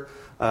sure,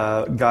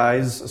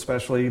 guys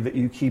especially, that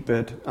you keep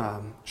it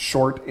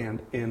short and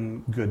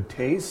in good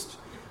taste.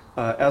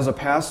 As a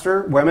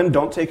pastor, women,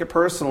 don't take it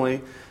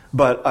personally,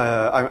 but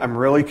I'm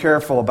really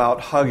careful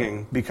about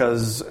hugging,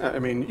 because,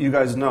 you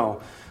guys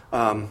know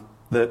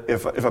that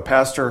if a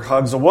pastor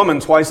hugs a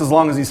woman twice as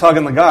long as he's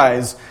hugging the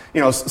guys,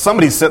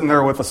 somebody's sitting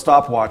there with a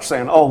stopwatch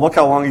saying, "Oh, look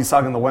how long he's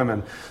hugging the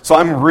women." So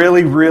I'm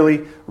really,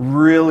 really,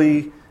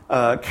 really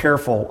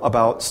careful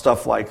about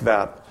stuff like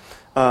that.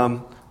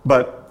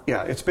 But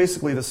yeah, it's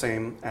basically the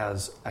same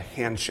as a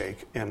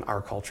handshake in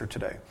our culture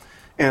today.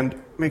 And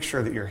make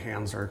sure that your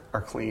hands are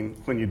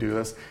clean when you do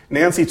this.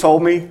 Nancy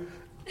told me,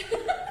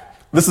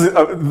 this is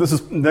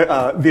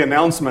the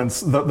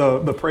announcements,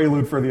 the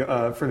prelude for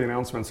the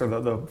announcements, or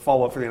the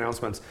follow-up for the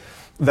announcements,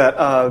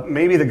 that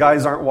maybe the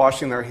guys aren't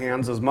washing their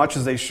hands as much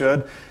as they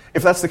should.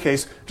 If that's the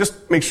case,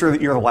 just make sure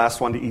that you're the last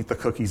one to eat the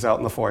cookies out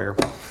in the foyer.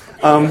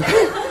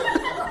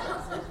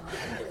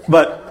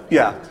 But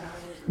yeah.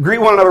 Greet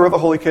one another with a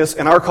holy kiss.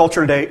 In our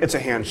culture today, it's a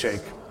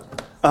handshake.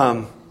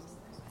 And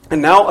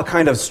now a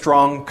kind of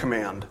strong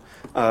command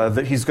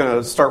that he's going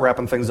to start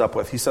wrapping things up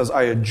with. He says,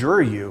 "I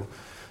adjure you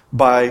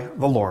by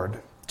the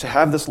Lord to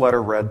have this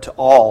letter read to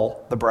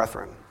all the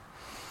brethren."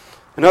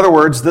 In other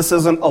words, this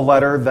isn't a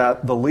letter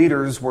that the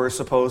leaders were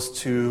supposed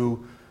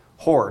to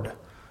hoard.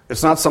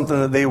 It's not something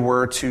that they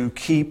were to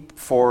keep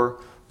for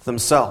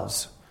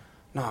themselves.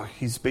 No,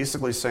 he's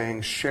basically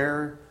saying,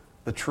 share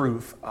the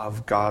truth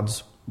of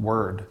God's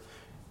word.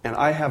 And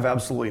I have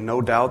absolutely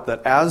no doubt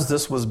that as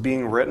this was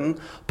being written,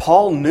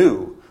 Paul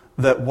knew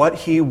that what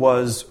he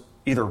was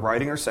either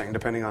writing or saying,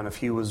 depending on if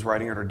he was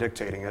writing it or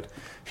dictating it,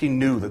 he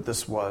knew that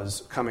this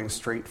was coming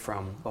straight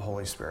from the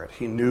Holy Spirit.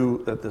 He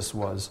knew that this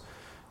was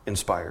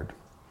inspired.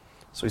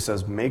 So he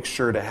says, make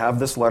sure to have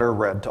this letter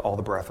read to all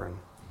the brethren.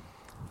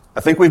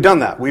 I think we've done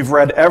that. We've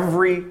read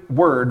every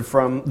word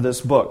from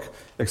this book,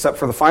 except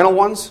for the final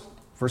ones.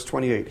 Verse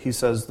 28, he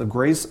says, the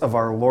grace of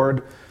our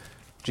Lord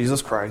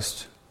Jesus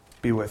Christ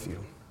be with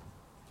you.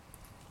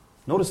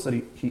 Notice that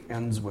he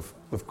ends with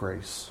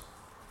grace.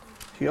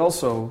 He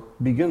also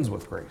begins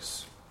with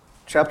grace.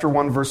 Chapter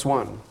 1, verse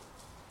 1.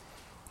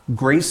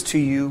 Grace to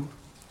you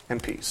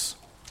and peace.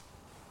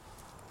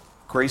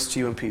 Grace to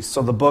you and peace.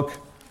 So the book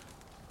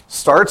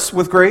starts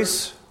with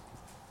grace.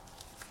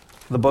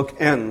 The book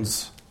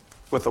ends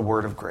with a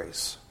word of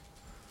grace.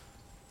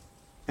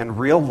 And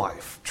real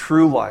life,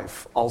 true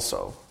life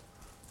also,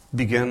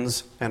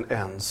 begins and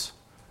ends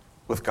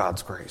with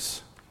God's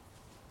grace.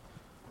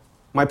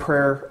 My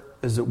prayer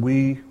is that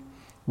we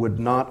would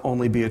not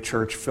only be a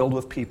church filled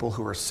with people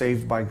who are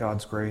saved by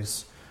God's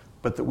grace,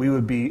 but that we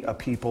would be a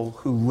people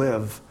who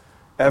live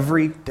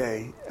every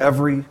day,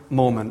 every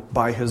moment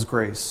by His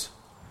grace.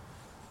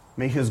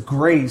 May His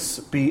grace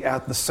be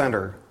at the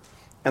center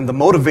and the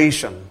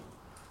motivation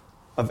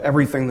of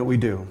everything that we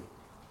do.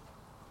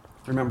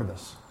 Remember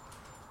this.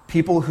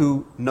 People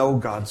who know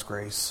God's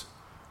grace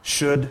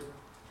should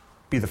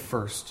be the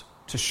first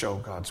to show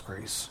God's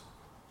grace.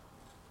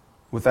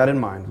 With that in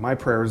mind, my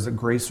prayer is that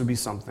grace would be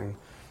something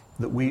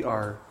that we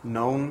are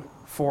known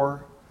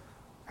for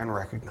and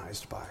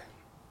recognized by,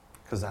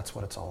 because that's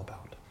what it's all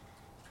about.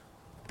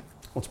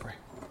 Let's pray.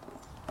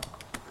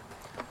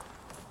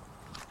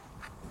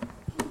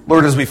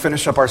 Lord, as we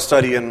finish up our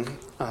study in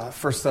 1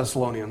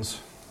 Thessalonians,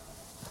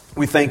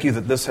 we thank you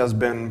that this has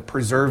been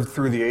preserved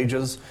through the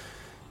ages,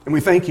 and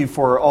we thank you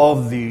for all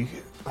of the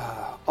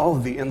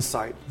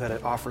insight that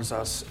it offers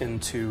us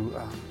into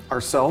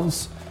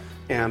ourselves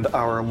and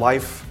our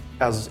life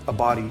as a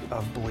body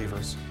of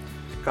believers.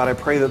 God, I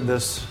pray that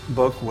this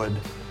book would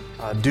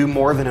do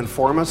more than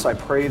inform us. I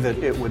pray that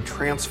it would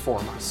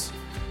transform us,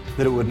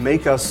 that it would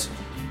make us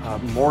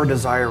more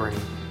desiring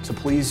to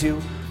please you,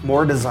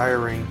 more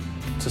desiring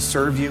to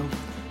serve you,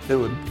 that it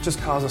would just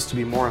cause us to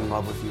be more in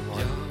love with you,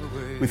 Lord.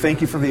 We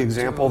thank you for the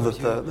example that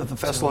the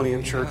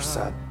Thessalonian church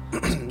set.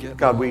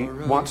 God, we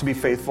want to be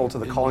faithful to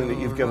the calling that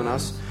you've given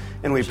us,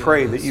 and we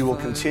pray that you will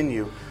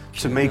continue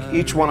to make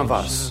each one of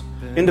us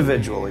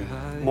individually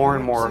more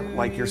and more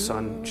like your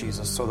Son,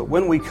 Jesus, so that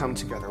when we come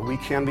together, we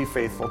can be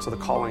faithful to the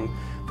calling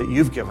that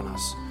you've given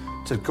us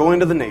to go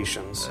into the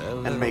nations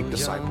and make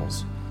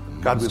disciples.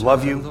 God, we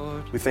love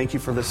you. We thank you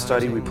for this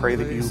study. We pray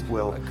that you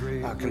will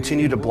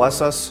continue to bless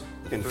us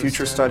in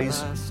future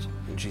studies.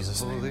 In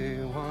Jesus'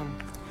 name,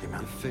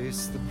 amen.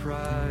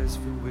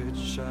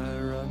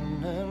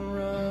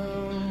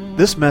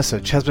 This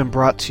message has been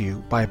brought to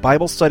you by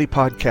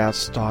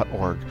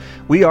BibleStudyPodcasts.org.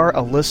 We are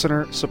a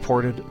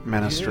listener-supported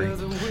ministry.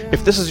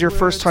 If this is your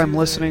first time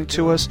listening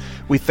to us,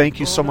 we thank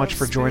you so much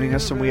for joining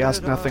us, and we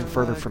ask nothing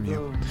further from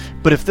you.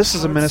 But if this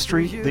is a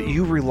ministry that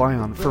you rely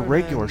on for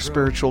regular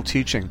spiritual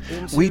teaching,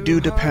 we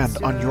do depend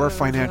on your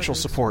financial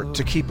support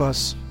to keep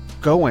us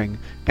going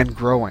and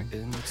growing.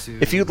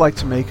 If you'd like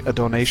to make a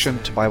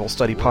donation to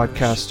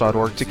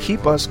BibleStudyPodcasts.org to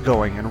keep us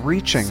going and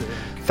reaching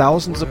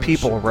thousands of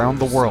people around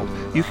the world,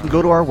 you can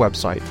go to our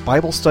website,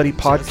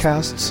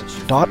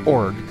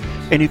 BibleStudyPodcasts.org,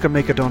 and you can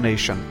make a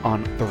donation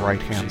on the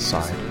right-hand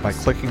side by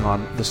clicking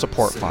on the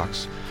support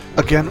box.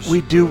 Again, we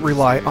do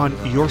rely on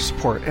your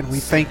support, and we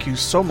thank you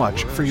so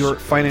much for your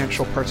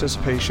financial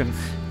participation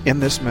in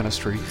this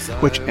ministry,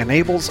 which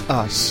enables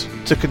us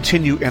to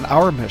continue in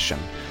our mission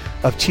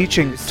of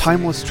teaching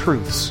timeless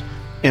truths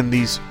in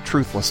these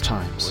truthless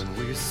times.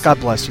 God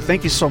bless you.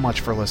 Thank you so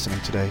much for listening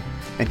today,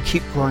 and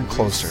keep growing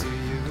closer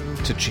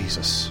to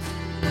Jesus.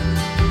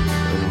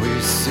 When we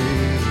see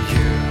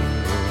you,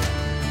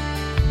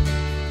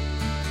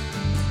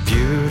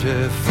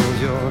 beautiful,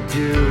 you're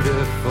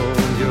beautiful,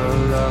 your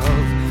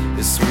love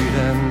is sweet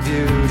and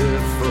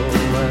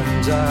beautiful,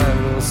 and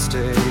I will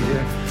stay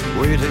here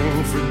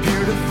waiting for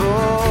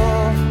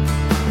beautiful.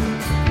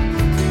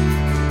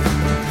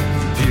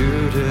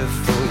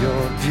 Beautiful,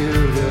 you're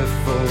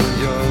beautiful,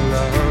 your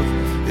love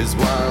is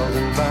wild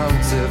and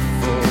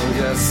bountiful.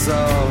 Yes,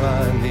 all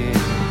I need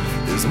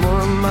is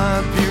more of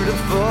my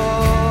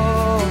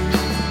beautiful.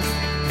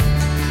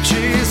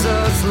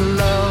 Jesus,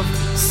 love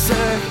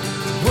sick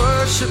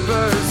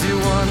worshippers, you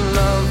want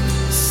love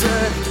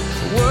sick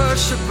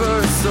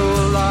worshippers, so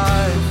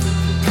alive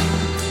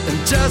and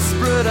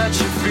desperate at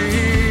your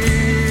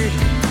feet.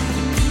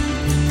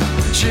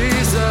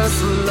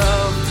 Jesus,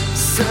 love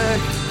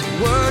sick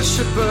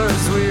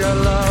worshippers, we are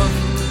love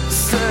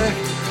sick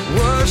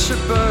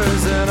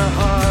worshippers, in our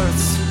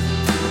hearts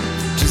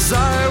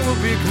desire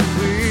will be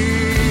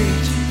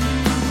complete.